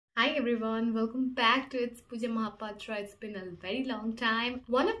Hi everyone, welcome back to It's Puja Mahapatra. It's been a very long time.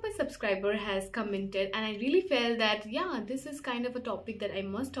 One of my subscriber has commented and I really felt that this is kind of a topic that I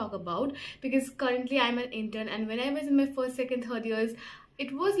must talk about because currently I'm an intern, and when I was in my first, second, third years,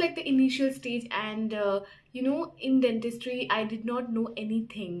 it was like the initial stage, and in dentistry I did not know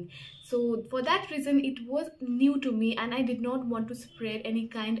anything. So for that reason it was new to me, and I did not want to spread any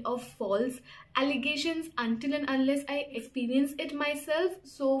kind of false allegations until and unless I experience it myself.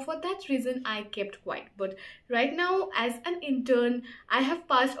 So for that reason I kept quiet. But right now, as an intern, I have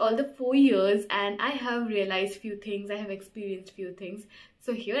passed all the 4 years and I have realized few things, I have experienced few things.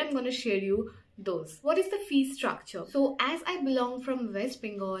 So here I'm going to share you those. What is the fee structure? So as I belong from West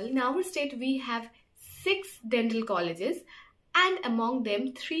Bengal, in our state we have 6 dental colleges, and among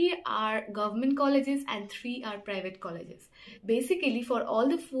them 3 are government colleges and 3 are private colleges. Basically for all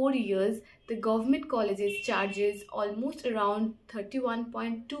the 4 years, the government colleges charges almost around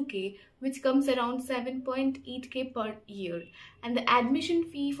 31.2k, which comes around 7.8k per year, and the admission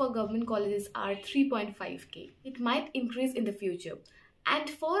fee for government colleges are 3.5k. It might increase in the future. And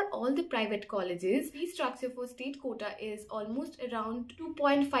for all the private colleges, fee structure for state quota is almost around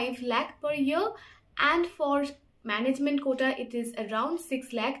 2.5 lakh per year, and for management quota it is around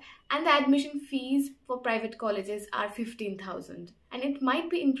 6 lakh, and the admission fees for private colleges are 15,000, and it might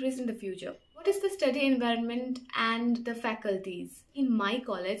be increased in the future. What is the study environment and the faculties? In my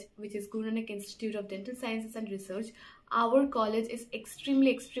college, which is Guru Nanak Institute of Dental Sciences and Research, our college is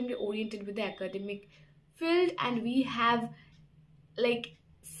extremely oriented with the academic field, and we have like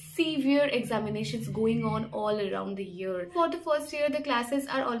severe examinations going on all around the year. For the first year, the classes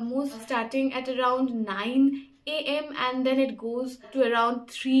are almost starting at around 9 AM and then it goes to around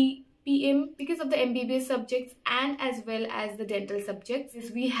 3 PM because of the MBBS subjects and as well as the dental subjects.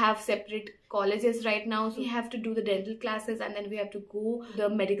 We have separate colleges right now, so we have to do the dental classes and then we have to go to the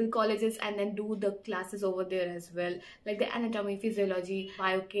medical colleges and then do the classes over there as well, like the anatomy, physiology,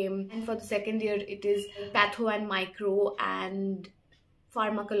 biochem. And for the second year it is patho and micro and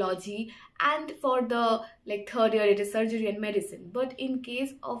pharmacology, and for the third year it is surgery and medicine. But in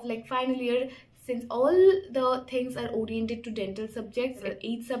case of final year, since all the things are oriented to dental subjects, there are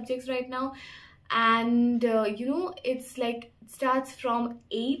 8 subjects right now, and it's it starts from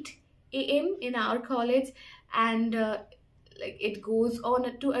 8 AM in our college, and it goes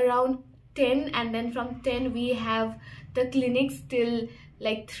on to around 10, and then from 10 we have the clinics till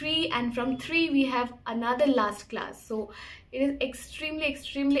 3, and from 3 we have another last class. So it is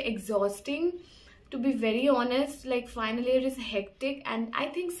extremely exhausting, to be very honest. Final year is hectic, and I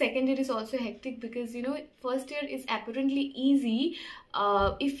think second year is also hectic because first year is apparently easy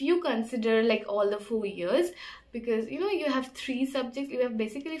if you consider all the 4 years, because you have 3 subjects, you have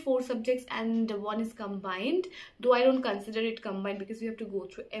basically 4 subjects and 1 is combined, though I don't consider it combined because you have to go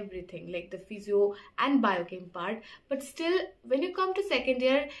through everything like the physio and biochem part. But still, when you come to second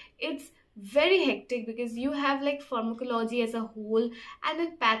year, it's very hectic because you have pharmacology as a whole, and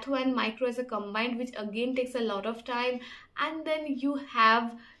then patho and micro as a combined, which again takes a lot of time, and then you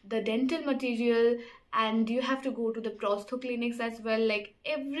have the dental material, and you have to go to the prostho clinics as well.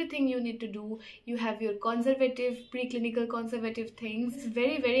 Everything you need to do, you have your conservative, preclinical conservative things. It's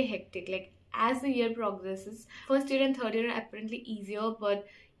very hectic. As the year progresses, first year and third year are apparently easier, but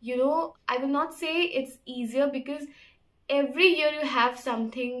I will not say it's easier because every year you have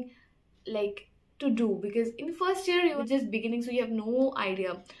something to do, because in first year you're just beginning, so you have no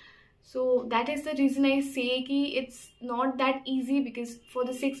idea. So that is the reason I say ki it's not that easy, because for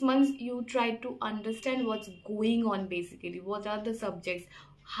the 6 months you try to understand what's going on, basically what are the subjects,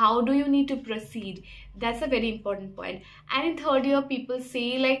 how do you need to proceed. That's a very important point. And in third year people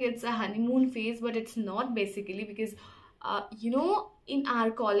say it's a honeymoon phase, but it's not, basically, because in our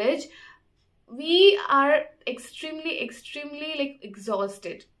college we are extremely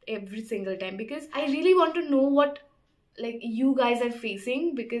exhausted every single time, because I really want to know what you guys are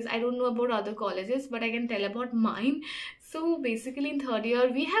facing, because I don't know about other colleges, but I can tell about mine. So basically in third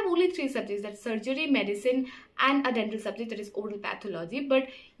year we have only 3 subjects, that's surgery, medicine and a dental subject, that is oral pathology. But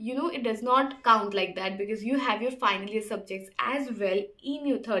it does not count like that, because you have your final year subjects as well in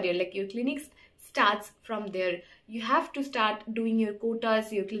your third year. Your clinics starts from there. You have to start doing your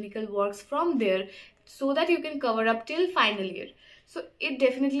quotas, your clinical works from there, so that you can cover up till final year. So it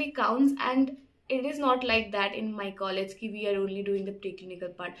definitely counts, and it is not like that in my college ki we are only doing the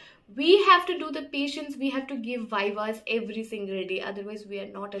preclinical part. We have to do the patients, we have to give vivas every single day, otherwise we are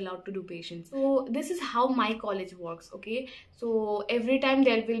not allowed to do patients. So this is how my college works, okay? So every time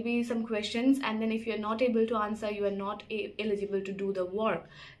there will be some questions, and then if you are not able to answer, you are not eligible to do the work.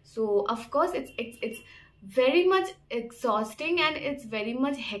 So of course it's very much exhausting and it's very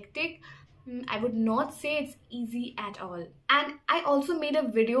much hectic. I would not say it's easy at all. And I also made a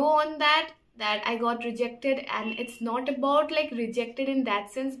video on that I got rejected, and it's not about like rejected in that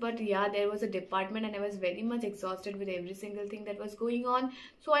sense, but yeah, there was a department and I was very much exhausted with every single thing that was going on.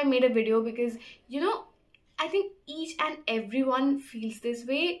 So I made a video because, you know, I think each and everyone feels this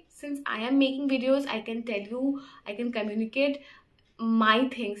way. Since I am making videos, I can tell you, I can communicate my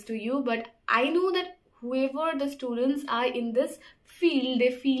things to you, but I know that whoever the students are in this field, they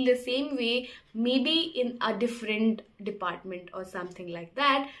feel the same way, maybe in a different department or something like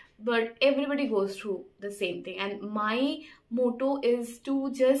that, but everybody goes through the same thing. And my motto is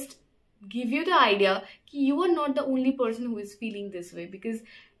to just give you the idea that you are not the only person who is feeling this way, because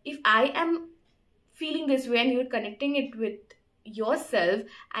if I am feeling this way and you're connecting it with yourself,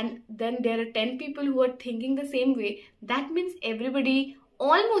 and then there are 10 people who are thinking the same way, that means everybody,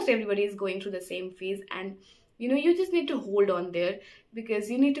 almost everybody, is going through the same phase. And you know, you just need to hold on there, because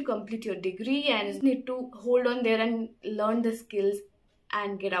you need to complete your degree and you just need to hold on there and learn the skills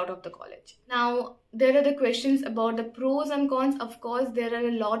and get out of the college. Now there are the questions about the pros and cons. Of course there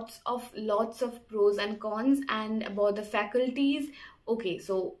are lots of pros and cons. And about the faculties, okay,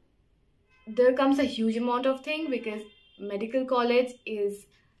 so there comes a huge amount of thing, because medical college is,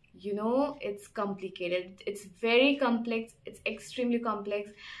 you know, it's complicated, it's very complex, it's extremely complex.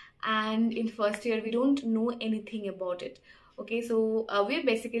 And in first year we don't know anything about it. Okay, so we're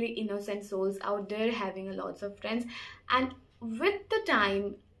basically innocent souls out there having a lots of friends, and with the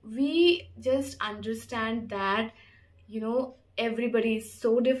time we just understand that, you know, everybody is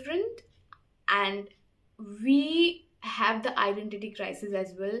so different, and we have the identity crisis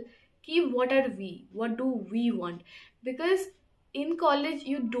as well. What are we, what do we want? Because in college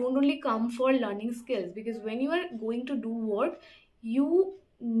you don't only come for learning skills, because when you are going to do work, you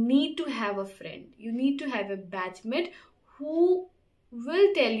need to have a friend, you need to have a batchmate who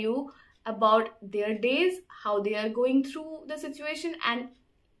will tell you about their days, how they are going through the situation. And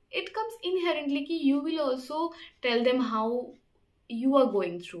it comes inherently ki you will also tell them how you are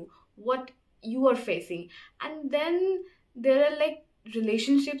going through, what you are facing. And then there are like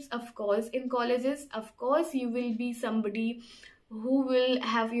relationships, of course, in colleges. Of course you will be somebody who will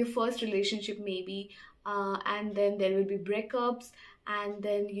have your first relationship maybe, and then there will be breakups, and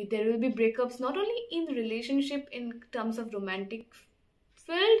then there will be breakups not only in relationship in terms of romantic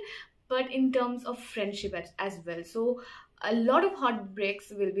field, but in terms of friendship as well. So a lot of heartbreaks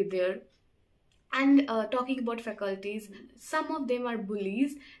will be there. And talking about faculties, some of them are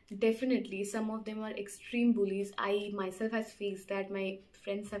bullies, definitely some of them are extreme bullies. I myself has faced that, my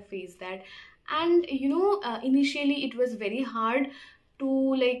friends have faced that. And you know, initially it was very hard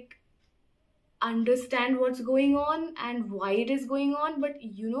to like understand what's going on and why it is going on, but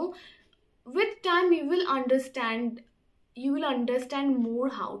you know, with time you will understand more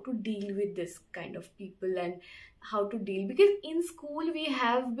how to deal with this kind of people and how to deal. Because in school we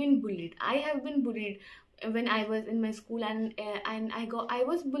have been bullied, I have been bullied when I was in my school, and I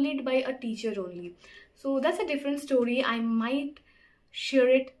was bullied by a teacher only. So that's a different story, I might share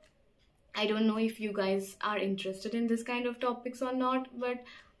it. I don't know if you guys are interested in this kind of topics or not, but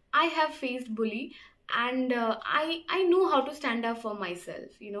I have faced bully, and I know how to stand up for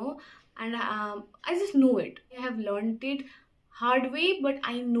myself, you know. And I just know it, I have learned it hard way, but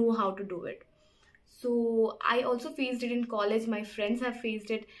I know how to do it. So I also faced it in college, my friends have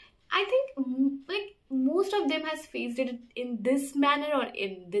faced it. I think like most of them has faced it in this manner or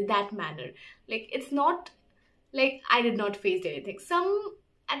in that manner. Like it's not like I did not face anything.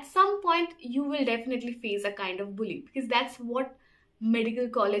 At some point you will definitely face a kind of bully, because that's what medical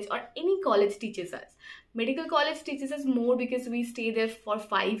college or any college teaches us. Medical college teaches us more because we stay there for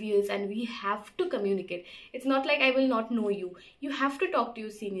 5 years and we have to communicate. It's not like I will not know you. You have to talk to your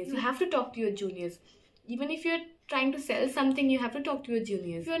seniors, you have to talk to your juniors. Even if you're trying to sell something, you have to talk to your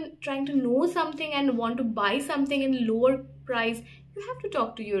juniors. If you're trying to know something and want to buy something in lower price, you have to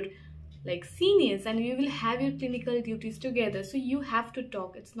talk to your like seniors, and you will have your clinical duties together. So you have to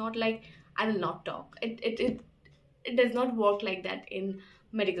talk. It's not like I will not talk. It does not work like that in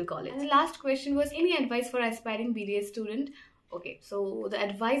medical college. And the last question was, any advice for aspiring BDS student? Okay, so the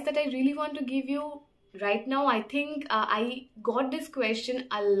advice that I really want to give you right now, I think I got this question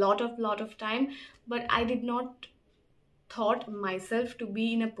a lot of time, but I did not thought myself to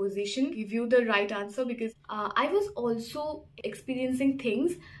be in a position to give you the right answer, because I was also experiencing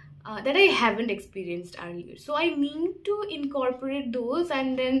things that I haven't experienced earlier. So I need to incorporate those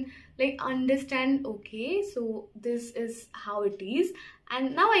and then like understand, okay, so this is how it is,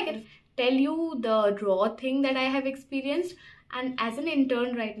 and now I can tell you the raw thing that I have experienced. And as an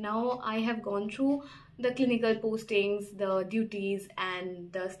intern right now, I have gone through the clinical postings, the duties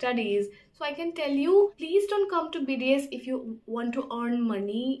and the studies. So I can tell you, please don't come to BDS if you want to earn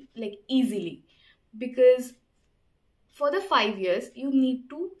money like easily, because for the 5 years you need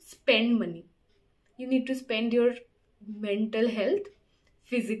to spend money. You need to spend your mental health,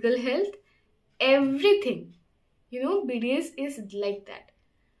 physical health, everything. You know, BDS is like that.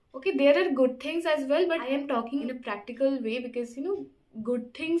 Okay, there are good things as well, but I am talking in a practical way because, you know,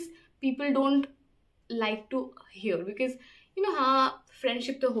 good things people don't like to hear, because, you know, हाँ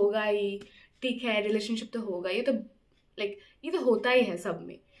friendship तो होगा ही, ठीक है, relationship तो होगा, ये तो like ये तो होता ही है सब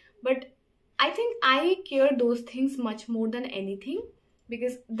में. But I think I care those things much more than anything,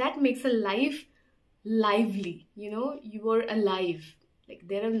 because that makes a life lively. You know, you are alive. Like,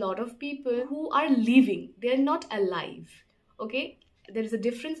 there are a lot of people who are living, they are not alive. Okay, there is a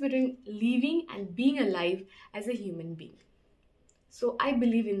difference between living and being alive as a human being. So I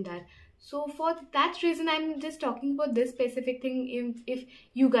believe in that. So for that reason, I'm just talking about this specific thing. If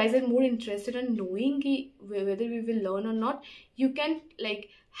you guys are more interested in knowing whether we will learn or not, you can like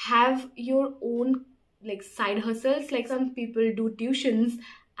have your own like side hustles. Like, some people do tuitions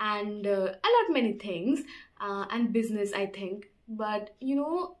and a lot many things and business, I think. But you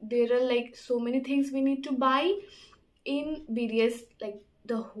know, there are like so many things we need to buy in BDS, like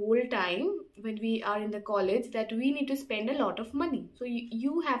the whole time when we are in the college, that we need to spend a lot of money. So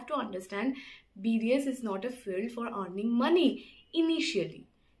you have to understand, BDS is not a field for earning money initially.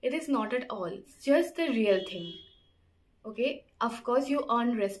 It is not at all. It's just the real thing. Okay, of course you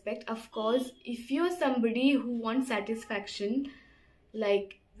earn respect. Of course, if you're somebody who wants satisfaction,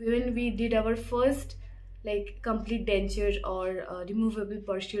 like when we did our first like complete denture or removable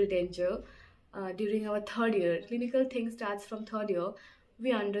partial denture during our 3rd year, clinical thing starts from 3rd year.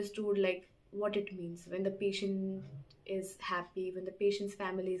 We understood like what it means when the patient is happy, when the patient's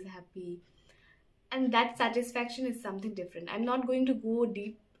family is happy, and that satisfaction is something different. I'm not going to go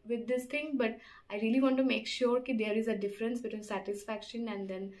deep with this thing, but I really want to make sure that there is a difference between satisfaction and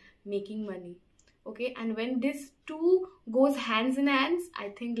then making money. Okay, and when this two goes hands in hands, I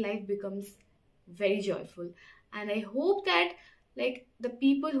think life becomes very joyful. And I hope that like the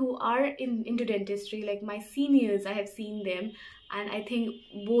people who are into dentistry, like my seniors, I have seen them, and I think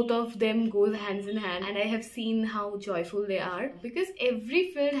both of them goes hands in hand, and I have seen how joyful they are, because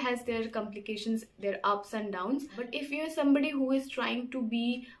every field has their complications, their ups and downs. But if you're somebody who is trying to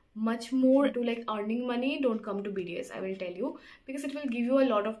be much more to like earning money, don't come to BDS, I will tell you, because it will give you a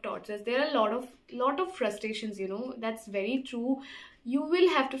lot of tortures. There are a lot of frustrations, you know, that's very true. You will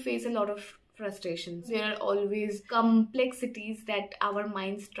have to face a lot of frustrations. There are always complexities that our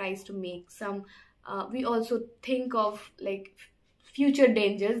minds tries to make. Some we also think of like future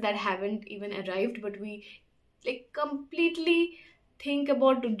dangers that haven't even arrived, but we like completely think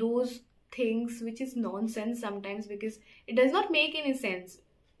about those things, which is nonsense sometimes, because it does not make any sense.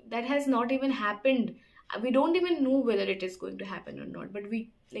 That has not even happened. We don't even know whether it is going to happen or not, but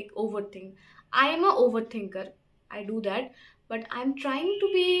we like overthink. I am a overthinker, I do that, but I'm trying to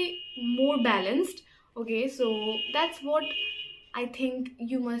be more balanced. Okay, so that's what I think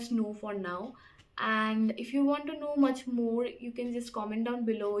you must know for now. And if you want to know much more, you can just comment down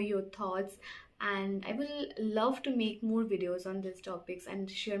below your thoughts, and I will love to make more videos on these topics and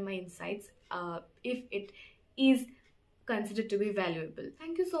share my insights if it is considered to be valuable.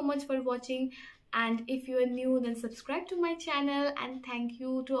 Thank you so much for watching, and if you are new, then subscribe to my channel. And thank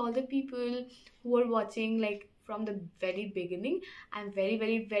you to all the people who are watching like from the very beginning. I'm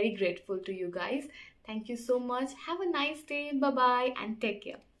very grateful to you guys. Thank you so much. Have a nice day. Bye bye and take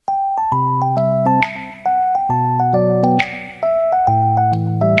care.